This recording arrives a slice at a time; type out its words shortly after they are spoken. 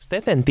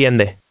¿Usted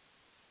entiende?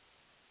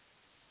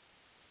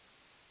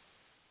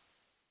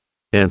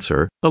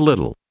 Answer, a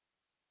little.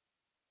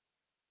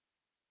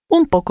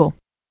 Un poco.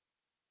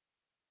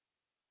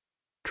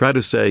 Try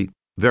to say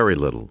very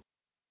little.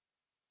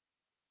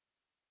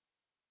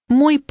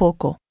 Muy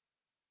poco.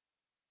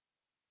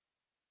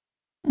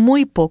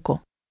 Muy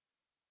poco.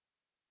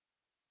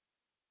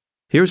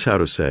 Here's how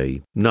to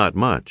say not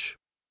much.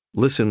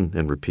 Listen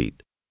and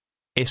repeat.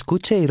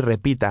 Escuche y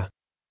repita.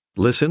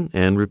 Listen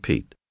and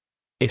repeat.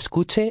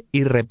 Escuche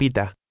y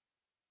repita.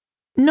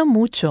 No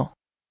mucho.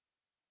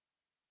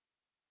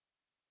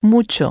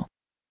 Mucho.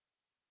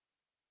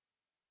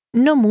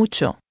 No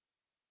mucho.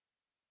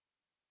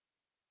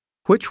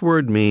 Which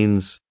word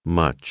means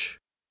much?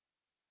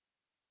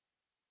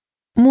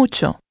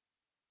 Mucho.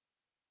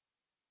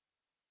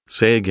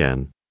 Say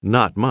again,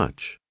 not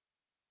much.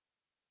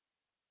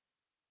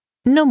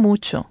 No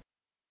mucho.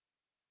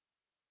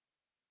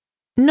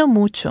 No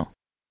mucho.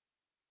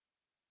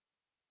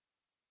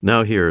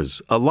 Now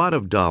here's a lot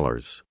of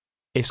dollars.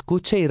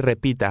 Escuche y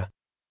repita.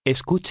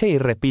 Escuche y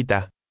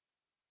repita.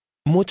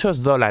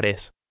 Muchos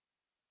dólares.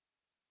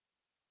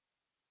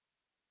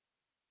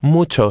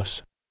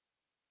 Muchos.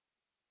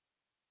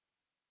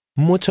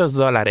 Muchos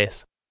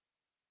dólares.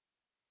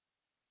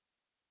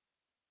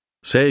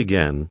 Say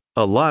again,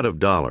 a lot of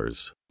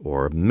dollars,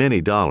 or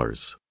many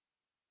dollars.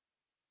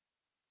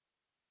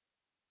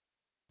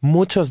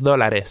 Muchos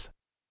dólares.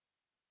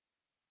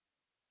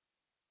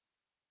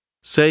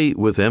 Say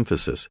with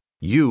emphasis,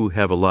 you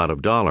have a lot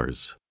of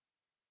dollars.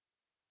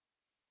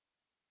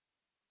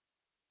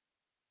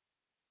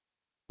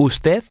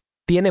 Usted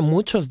tiene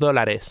muchos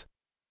dólares.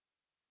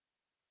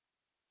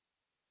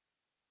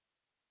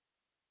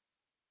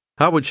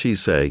 How would she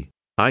say,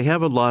 I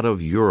have a lot of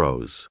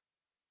euros?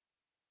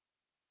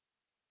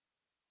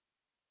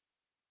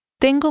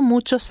 Tengo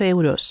muchos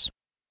euros.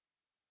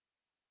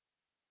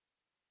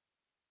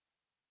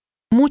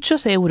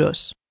 Muchos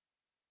euros.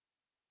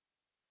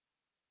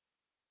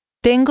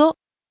 Tengo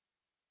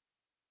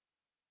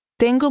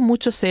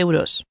muchos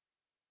euros.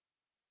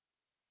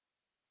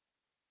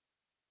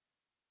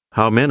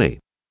 How many?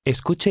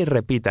 Escuche y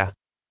repita.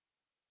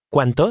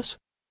 ¿Cuántos?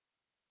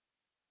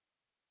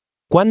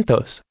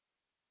 ¿Cuántos?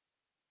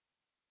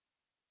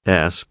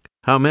 Ask,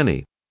 how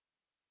many?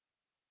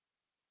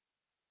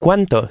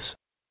 ¿Cuántos?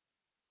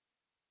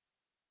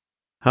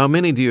 How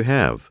many do you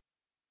have?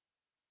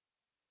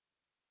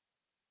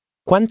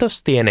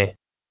 ¿Cuántos tiene?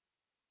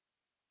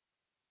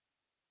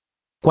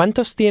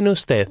 ¿Cuántos tiene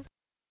usted?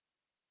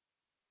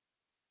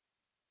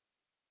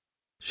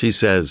 She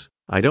says,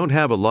 I don't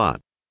have a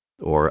lot,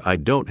 or I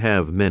don't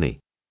have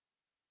many.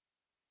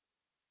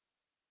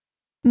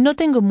 No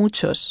tengo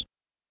muchos.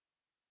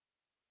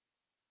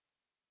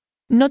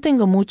 No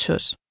tengo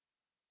muchos.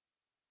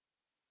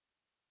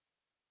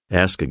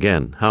 Ask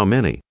again, how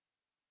many?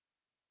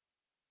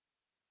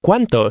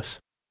 ¿Cuántos?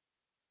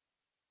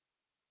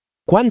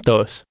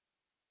 ¿Cuántos?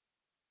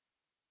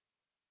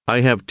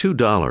 I have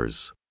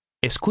 $2.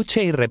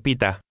 Escuche y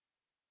repita.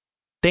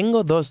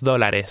 Tengo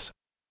 $2.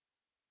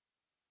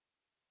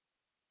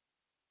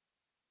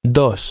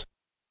 Dos.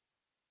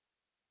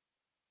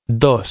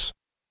 Dos.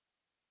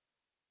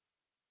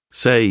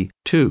 Say,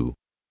 2.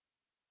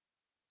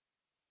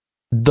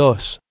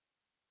 Dos.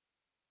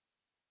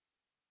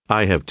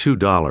 I have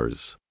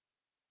 $2.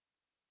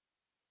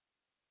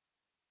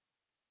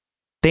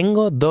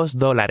 Tengo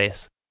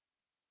 $2.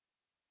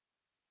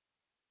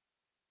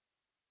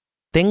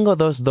 Tengo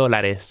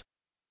 $2.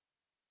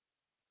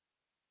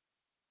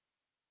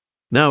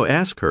 Now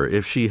ask her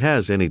if she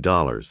has any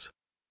dollars.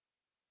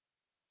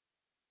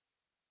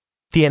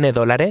 ¿Tiene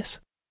dólares?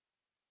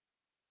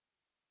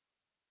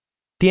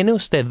 ¿Tiene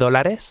usted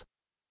dólares?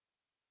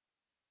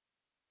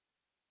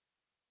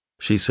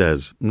 She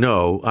says,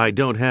 no, I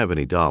don't have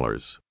any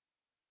dollars.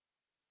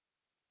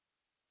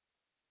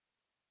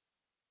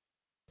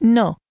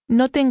 No,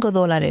 no tengo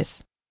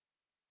dólares.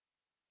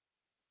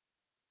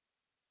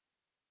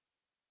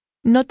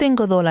 No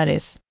tengo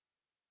dólares.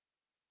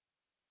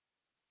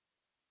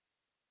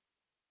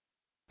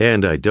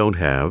 And I don't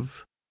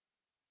have.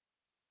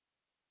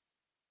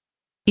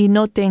 Y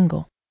no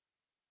tengo.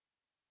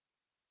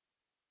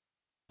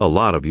 A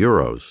lot of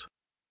euros.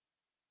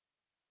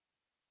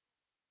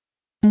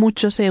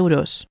 Muchos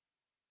euros.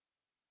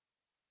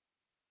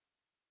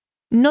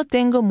 No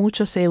tengo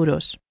muchos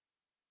euros.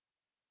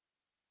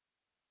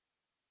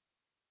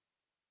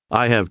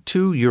 I have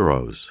 2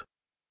 euros.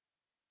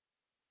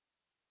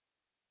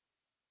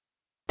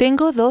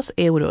 Tengo 2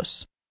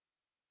 euros.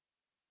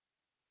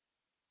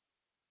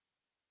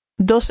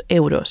 2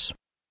 euros.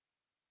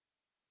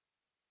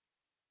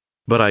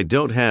 But I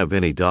don't have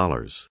any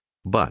dollars.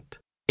 But.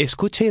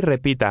 Escuche y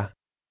repita.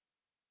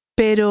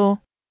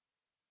 Pero.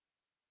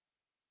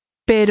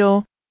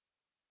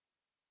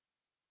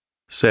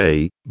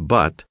 Say,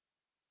 but.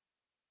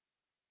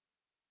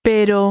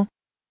 Pero.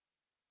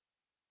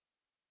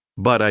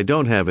 But I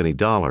don't have any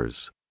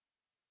dollars.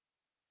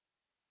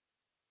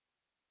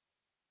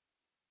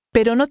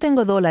 Pero no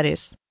tengo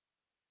dólares.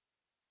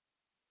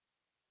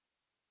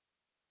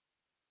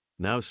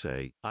 Now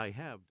say, I have.